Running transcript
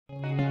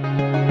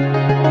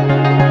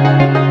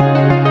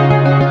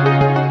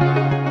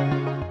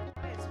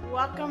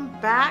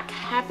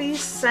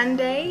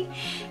Sunday.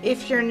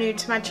 If you're new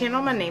to my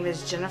channel, my name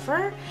is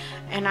Jennifer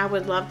and I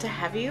would love to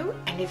have you.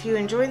 And if you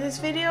enjoy this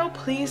video,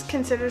 please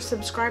consider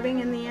subscribing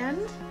in the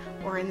end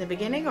or in the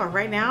beginning or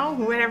right now,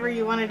 whatever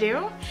you want to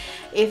do.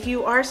 If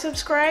you are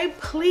subscribed,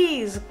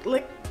 please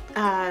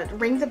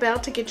ring the bell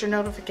to get your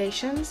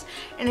notifications,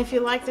 and if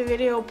you like the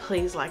video,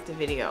 please like the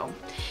video.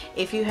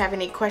 If you have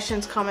any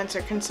questions, comments,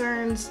 or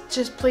concerns,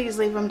 just please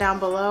leave them down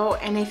below,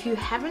 and if you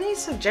have any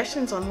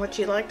suggestions on what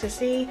you'd like to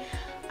see,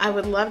 I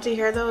would love to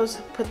hear those.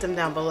 Put them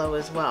down below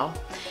as well.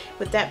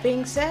 With that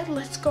being said,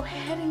 let's go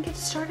ahead and get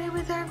started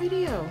with our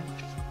video.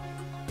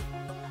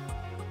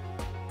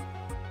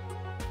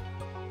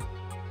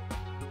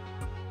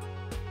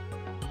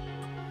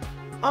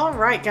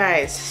 Alright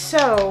guys,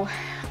 so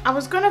I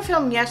was going to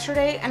film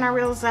yesterday and I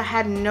realized I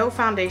had no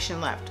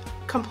foundation left.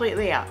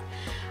 Completely out.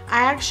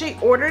 I actually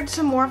ordered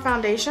some more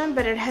foundation,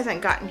 but it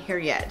hasn't gotten here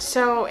yet.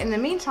 So in the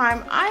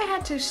meantime, I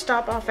had to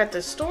stop off at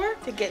the store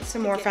to get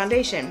some more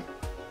foundation.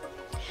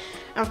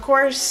 Of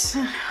course,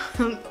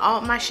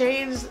 all my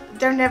shades,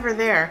 they're never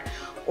there.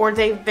 Or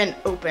they've been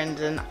opened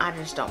and I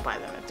just don't buy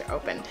them if they're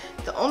open.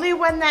 The only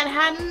one that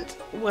hadn't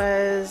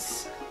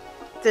was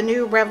the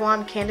new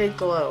Revlon Candid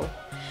Glow,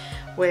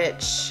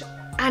 which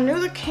I knew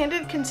the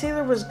Candid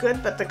Concealer was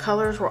good, but the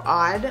colors were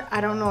odd. I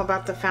don't know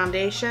about the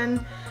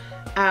foundation.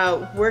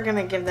 We're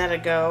gonna give that a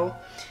go.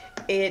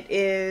 It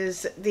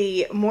is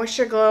the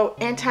Moisture Glow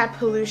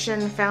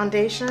Anti-Pollution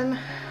Foundation.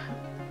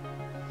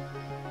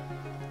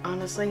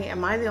 Honestly,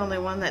 am I the only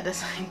one that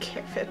doesn't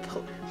care if it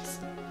pollutes?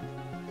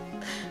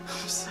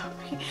 I'm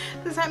sorry.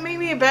 Does that make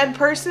me a bad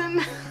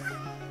person?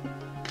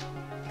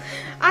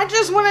 I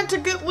just want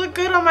it to look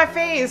good on my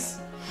face.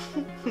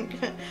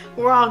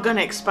 We're all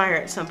gonna expire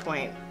at some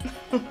point.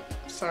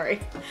 Sorry.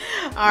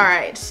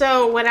 Alright,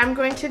 so what I'm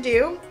going to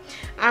do,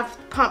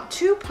 I've pumped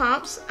 2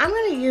 pumps. I'm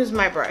going to use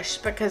my brush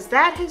because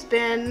that has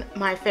been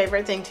my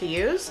favorite thing to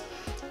use.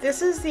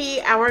 This is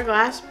the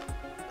Hourglass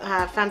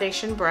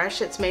foundation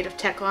brush. It's made of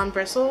Teflon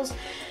bristles.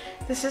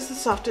 This is the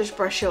softest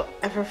brush you'll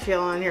ever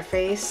feel on your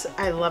face.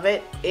 I love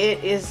it.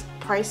 It is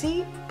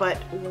pricey, but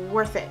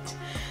worth it.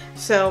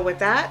 So with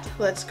that,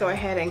 let's go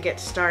ahead and get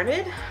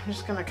started. I'm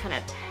just going to kind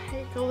of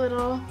take a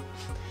little.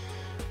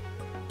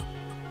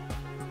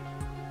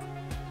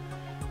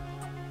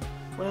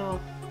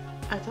 Well,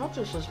 I thought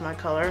this was my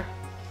color.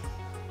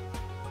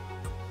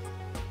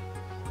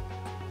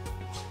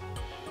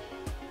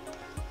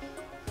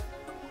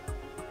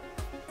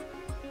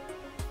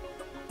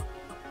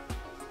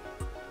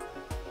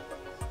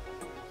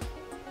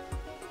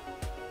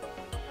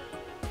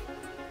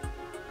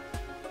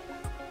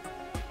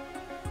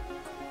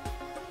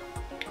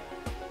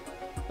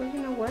 Well,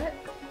 you know what?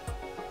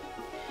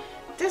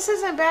 This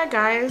isn't bad,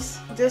 guys.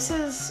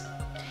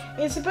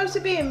 It's supposed to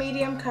be a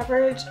medium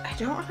coverage. I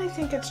don't really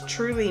think it's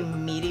truly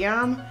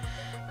medium,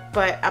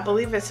 but I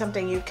believe it's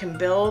something you can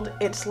build.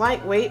 It's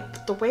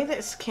lightweight. The way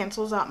this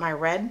cancels out my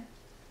red,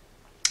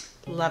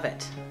 love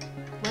it.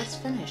 Let's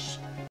finish.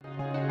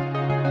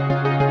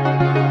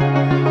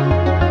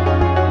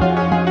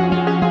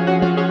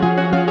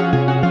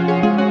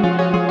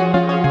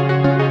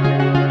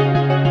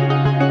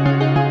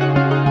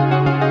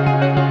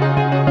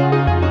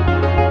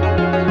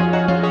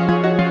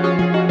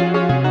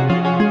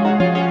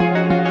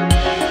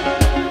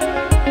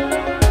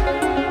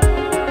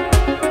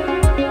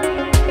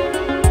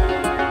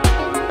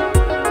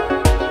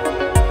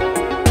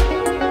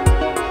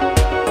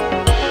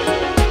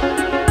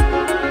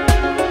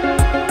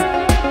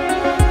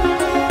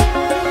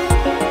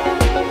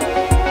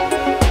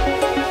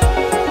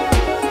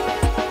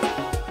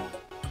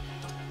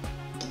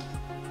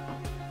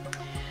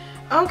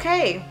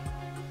 Okay,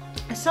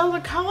 so the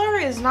color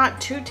is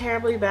not too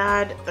terribly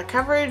bad. The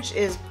coverage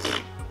is,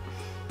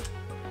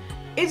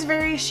 it's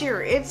very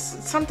sheer. It's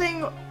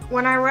something,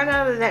 when I run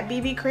out of that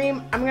BB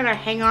cream, I'm gonna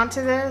hang on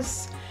to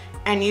this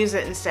and use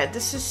it instead.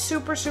 This is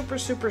super, super,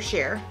 super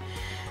sheer.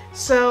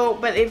 So,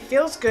 but it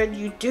feels good.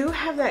 You do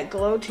have that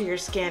glow to your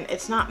skin.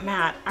 It's not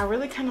matte. I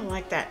really kind of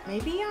like that.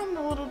 Maybe I'm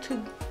a little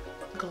too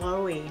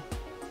glowy.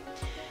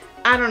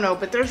 I don't know,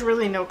 but there's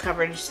really no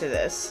coverage to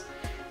this.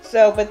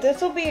 So, but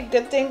this will be a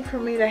good thing for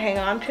me to hang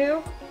on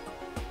to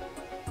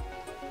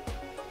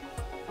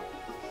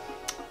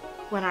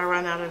when I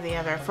run out of the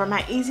other for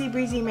my easy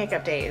breezy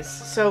makeup days.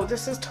 So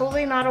this is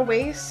totally not a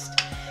waste.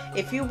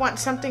 If you want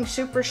something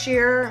super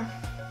sheer,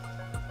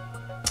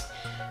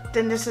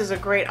 then this is a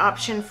great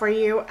option for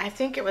you. I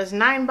think it was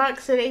 $9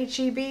 at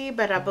H-E-B,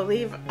 but I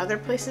believe other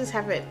places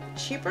have it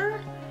cheaper.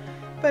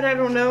 But I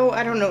don't know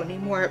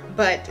anymore.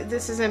 But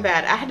this isn't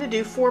bad. I had to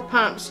do 4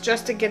 pumps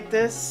just to get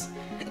this.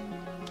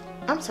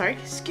 I'm sorry,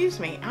 excuse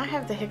me, I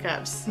have the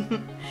hiccups.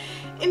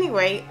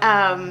 Anyway,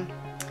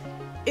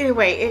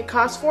 it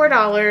costs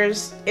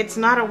 $4. It's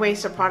not a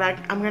waste of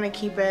product. I'm gonna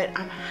keep it.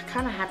 I'm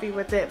kind of happy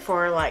with it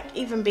for like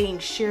even being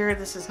sheer.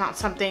 This is not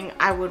something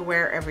I would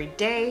wear every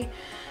day,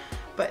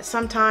 but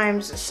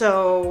sometimes.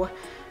 So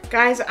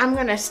guys, I'm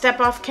gonna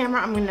step off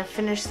camera. I'm gonna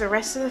finish the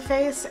rest of the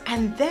face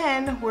and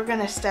then we're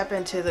gonna step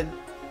into the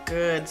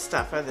good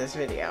stuff of this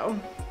video.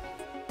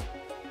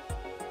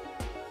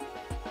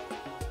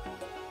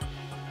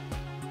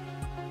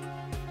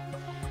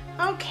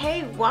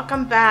 Okay,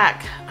 welcome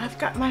back. I've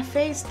got my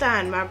face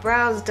done, my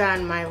brows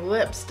done, my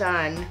lips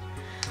done.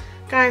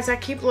 Guys, I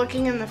keep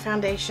looking in the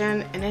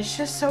foundation and it's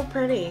just so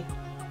pretty.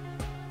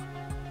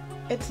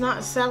 It's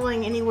not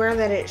settling anywhere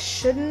that it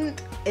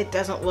shouldn't. It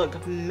doesn't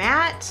look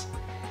matte.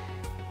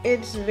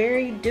 It's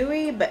very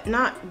dewy but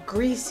not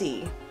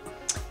greasy.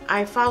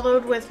 I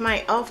followed with my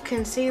e.l.f.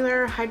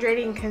 concealer,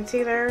 hydrating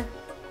concealer.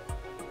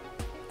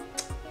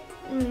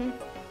 I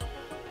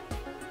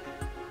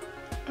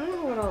don't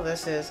know what all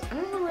this is. I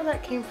don't know where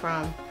that came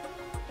from.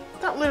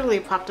 That literally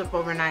popped up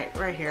overnight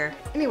right here.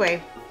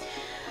 Anyway,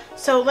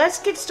 so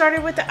let's get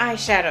started with the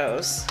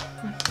eyeshadows.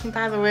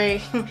 By the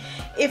way,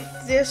 if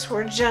this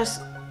were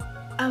just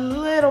a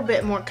little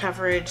bit more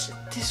coverage,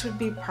 this would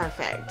be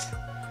perfect.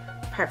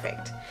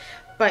 Perfect.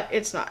 But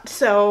it's not.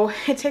 So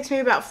it takes me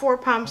about 4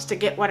 pumps to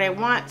get what I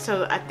want.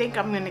 So I think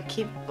I'm going to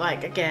keep,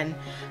 like, again,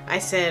 I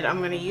said I'm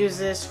going to use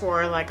this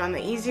for like on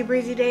the easy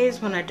breezy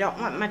days when I don't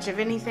want much of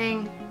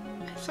anything.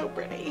 It's so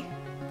pretty.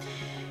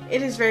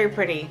 It is very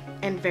pretty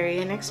and very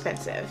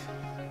inexpensive.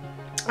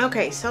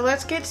 Okay, so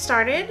let's get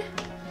started.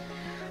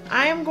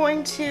 I am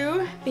going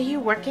to be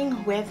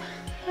working with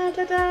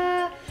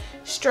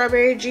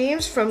Strawberry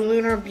Dreams from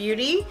Lunar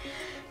Beauty.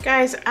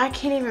 Guys, I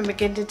can't even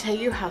begin to tell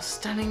you how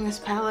stunning this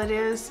palette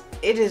is.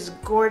 It is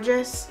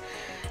gorgeous.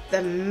 The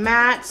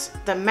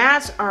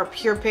mattes are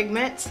pure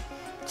pigment.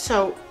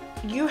 So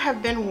you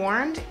have been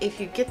warned if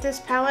you get this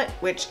palette,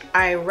 which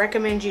I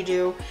recommend you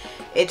do.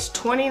 It's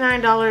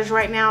 $29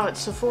 right now at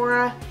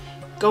Sephora.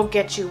 Go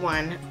get you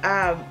one.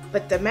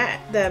 But the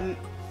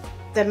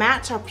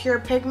mattes are pure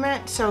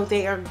pigment, so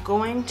they are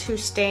going to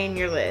stain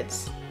your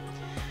lids.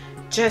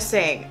 Just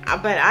saying.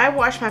 But I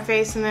wash my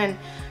face and then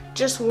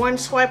just one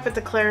swipe with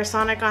the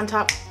Clarisonic on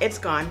top, it's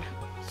gone.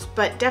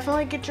 But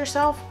definitely get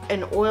yourself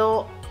an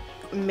oil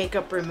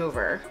makeup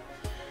remover.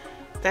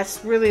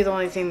 That's really the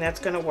only thing that's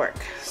gonna work.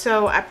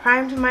 So I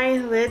primed my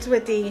lids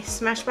with the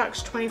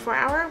Smashbox 24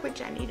 Hour,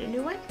 which I need a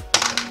new one.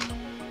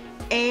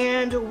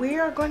 And we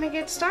are going to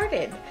get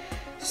started.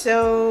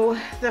 So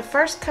the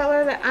first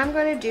color that I'm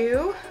going to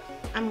do,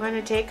 I'm going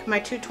to take my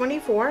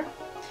 224.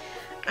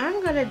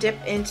 I'm going to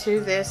dip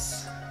into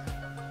this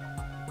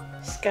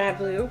sky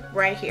blue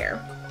right here.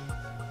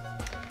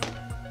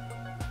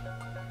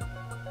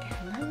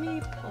 And let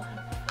me pull up.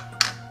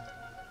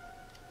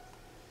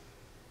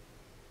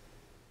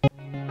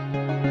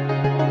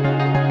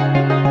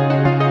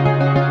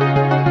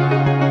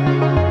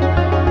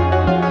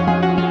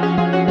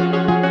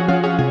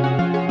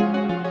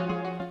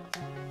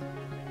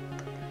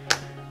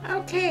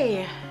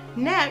 Okay,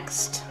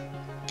 next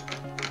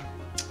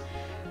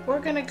we're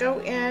going to go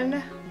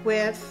in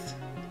with,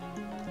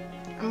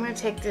 I'm going to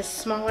take this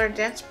smaller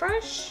dense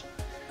brush.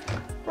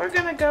 We're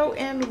going to go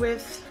in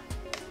with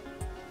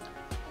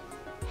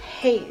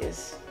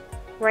Haze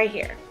right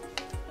here.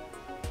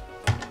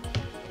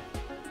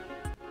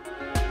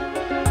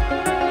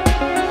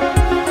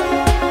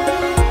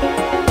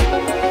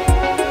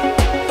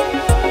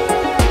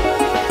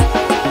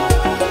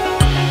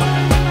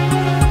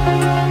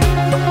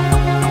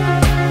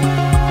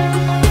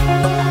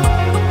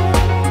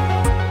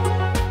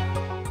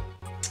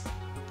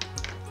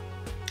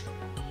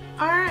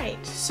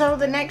 So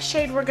the next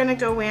shade we're going to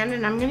go in,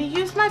 and I'm going to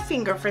use my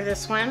finger for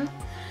this one.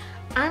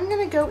 I'm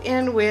going to go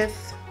in with,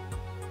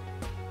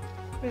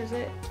 what is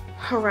it?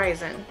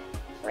 Horizon,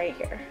 right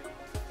here.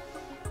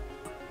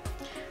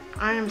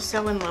 I am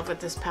so in love with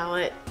this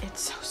palette.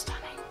 It's so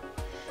stunning.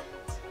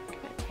 So I'm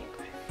going to take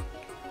my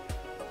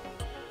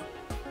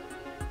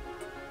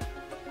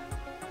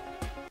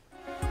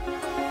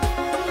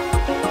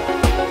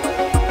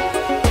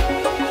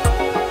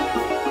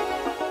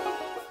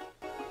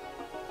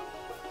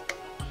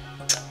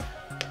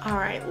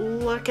Alright,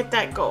 look at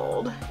that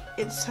gold.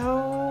 It's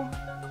so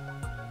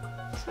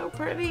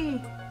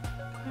pretty.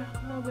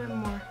 A little bit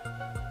more.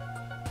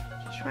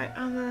 Just right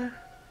on the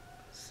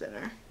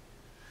center.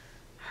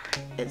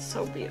 It's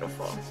so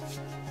beautiful.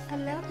 I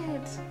love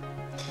it.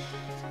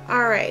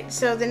 Alright,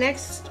 so the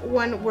next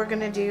one we're going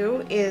to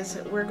do is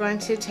we're going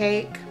to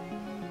take, let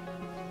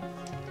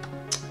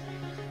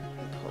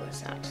me pull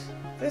this out.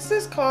 This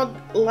is called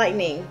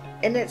Lightning,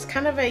 and it's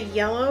kind of a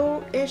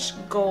yellowish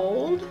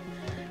gold.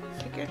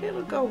 Figured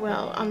it'll go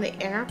well on the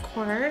inner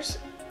corners.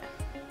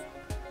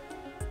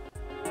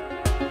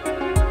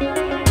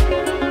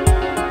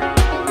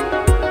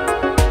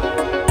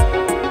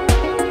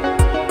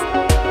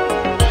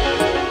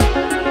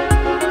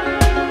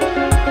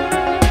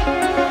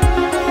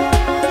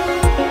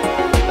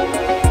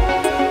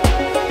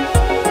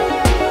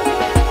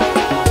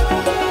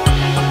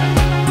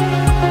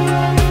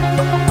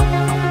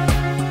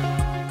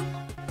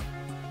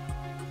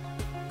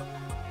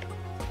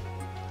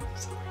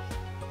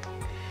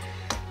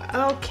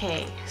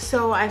 Okay,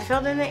 so I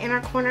filled in the inner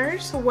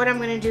corners. So what I'm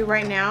going to do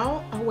right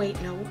now, oh wait,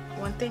 no,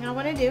 one thing I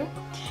want to do.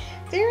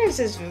 There is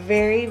this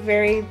very,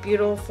 very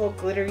beautiful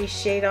glittery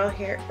shade out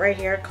here, right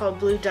here, called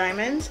Blue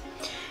Diamonds.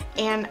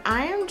 And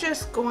I am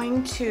just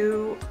going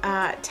to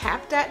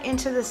tap that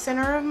into the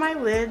center of my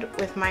lid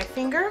with my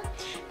finger.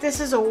 This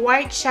is a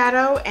white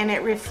shadow and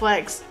it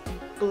reflects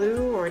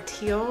blue or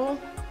teal,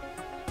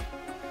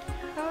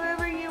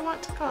 however you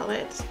want to call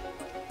it.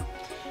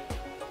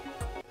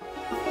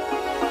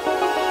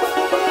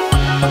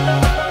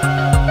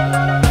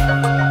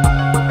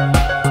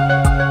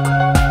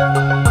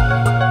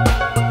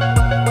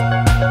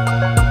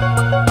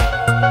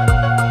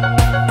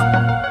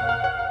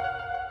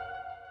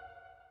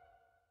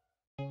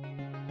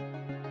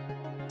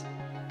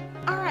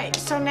 Alright,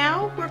 so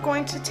now we're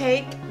going to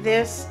take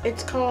this,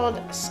 it's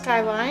called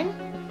Skyline,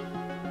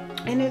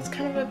 and it's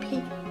kind of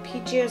a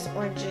peaches,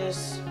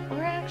 oranges,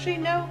 or actually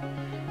no,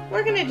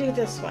 we're going to do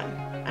this one.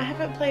 I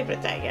haven't played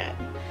with that yet.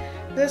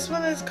 This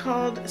one is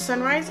called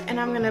Sunrise, and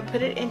I'm going to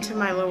put it into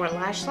my lower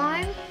lash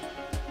line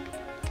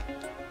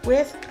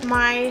with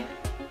my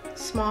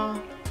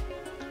small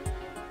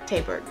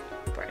tapered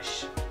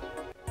brush.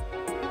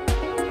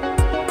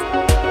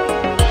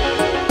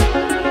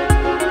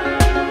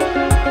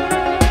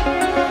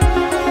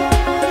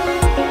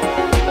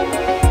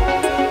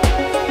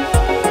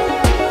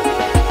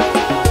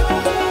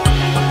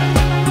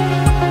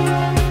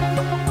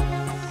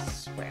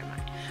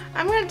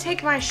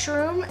 Take my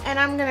shroom and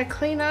I'm going to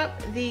clean up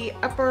the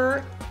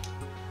upper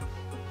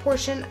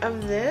portion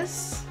of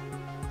this.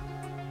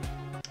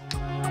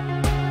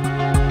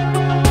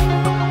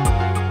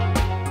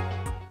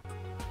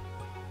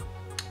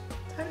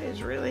 That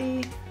is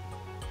really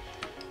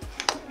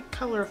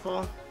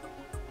colorful.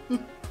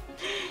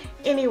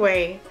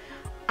 Anyway,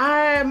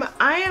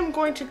 I am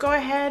going to go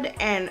ahead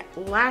and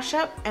lash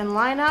up and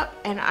line up,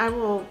 and I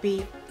will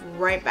be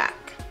right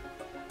back.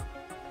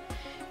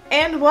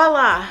 And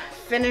voila!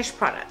 Finished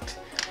product.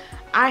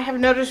 I have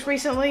noticed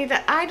recently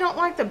that I don't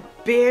like the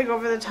big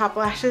over the top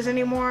lashes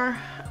anymore.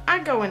 I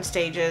go in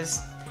stages.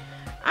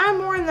 I'm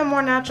more in the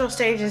more natural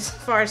stage as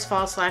far as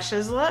false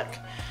lashes look.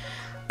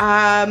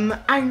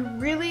 I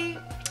really,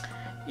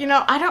 you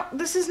know,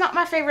 this is not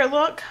my favorite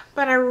look,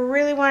 but I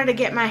really wanted to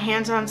get my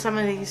hands on some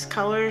of these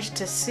colors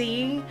to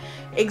see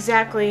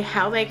exactly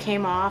how they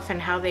came off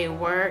and how they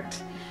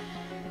worked.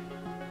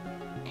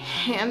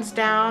 Hands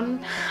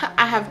down,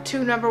 I have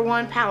two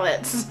 #1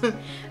 palettes.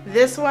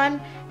 This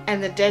one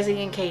and the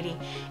Desi and Katie.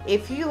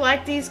 If you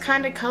like these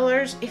kind of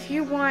colors, if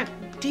you want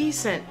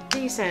decent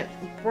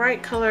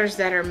bright colors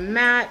that are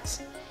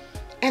matte,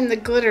 and the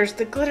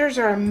glitters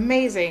are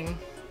amazing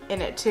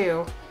in it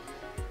too.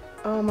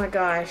 Oh my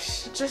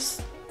gosh,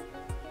 just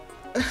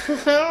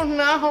oh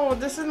no,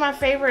 this is my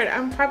favorite.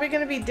 I'm probably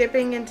gonna be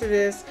dipping into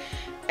this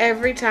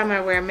every time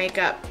I wear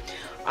makeup.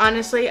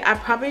 Honestly, I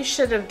probably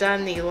should have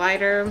done the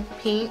lighter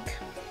pink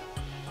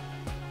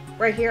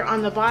right here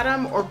on the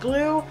bottom, or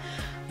blue,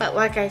 but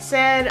like I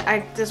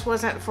said, this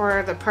wasn't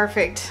for the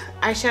perfect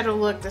eyeshadow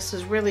look. This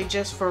was really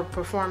just for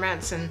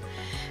performance and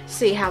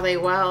see how they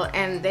well,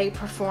 and they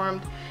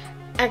performed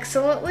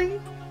excellently.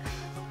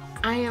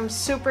 I am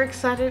super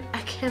excited.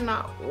 I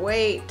cannot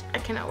wait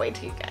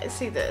till you guys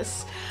see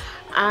this.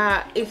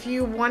 If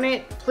you want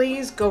it,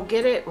 please go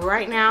get it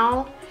right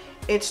now.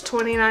 It's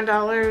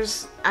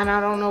 $29, and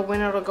I don't know when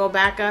it'll go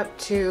back up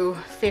to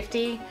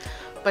 $50,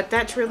 but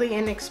that's really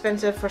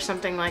inexpensive for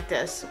something like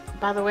this.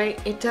 By the way,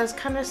 it does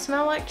kind of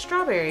smell like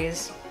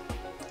strawberries.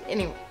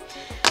 Anyway,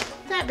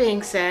 that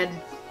being said,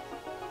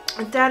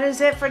 that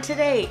is it for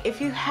today.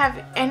 If you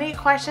have any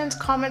questions,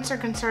 comments, or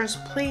concerns,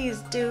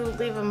 please do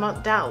leave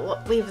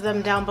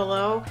them down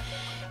below.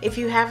 If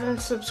you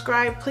haven't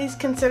subscribed, please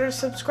consider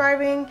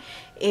subscribing.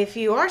 If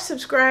you are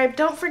subscribed,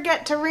 don't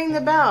forget to ring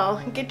the bell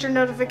and get your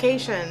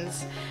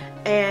notifications.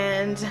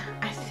 And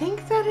I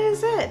think that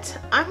is it.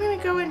 I'm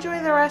gonna go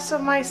enjoy the rest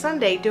of my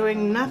Sunday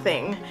doing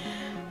nothing.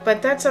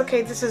 But that's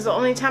okay, this is the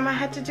only time I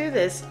had to do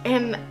this,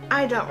 and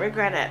I don't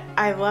regret it.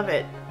 I love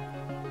it.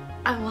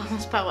 I love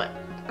this palette.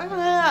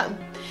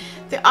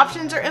 The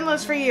options are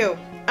endless for you.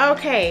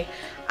 Okay,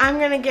 I'm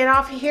gonna get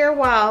off here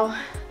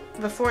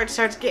before it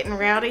starts getting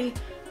rowdy.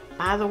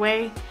 By the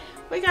way,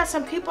 we got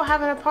some people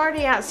having a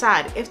party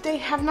outside. If they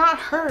have not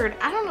heard,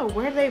 I don't know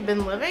where they've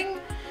been living,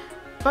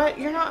 but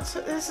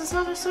this is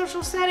not a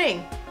social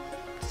setting.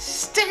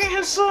 Stay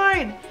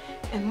inside,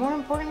 and more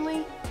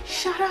importantly,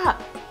 shut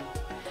up.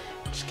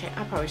 Just kidding,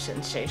 I probably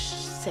shouldn't say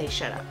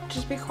shut up.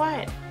 Just be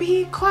quiet.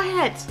 Be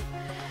quiet.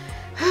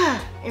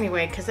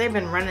 Anyway, because they've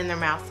been running their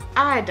mouth.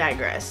 I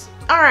digress.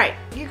 Alright,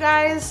 you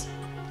guys,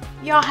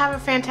 y'all have a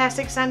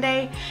fantastic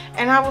Sunday,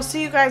 and I will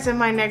see you guys in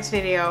my next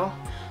video.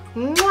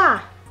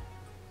 Mwah!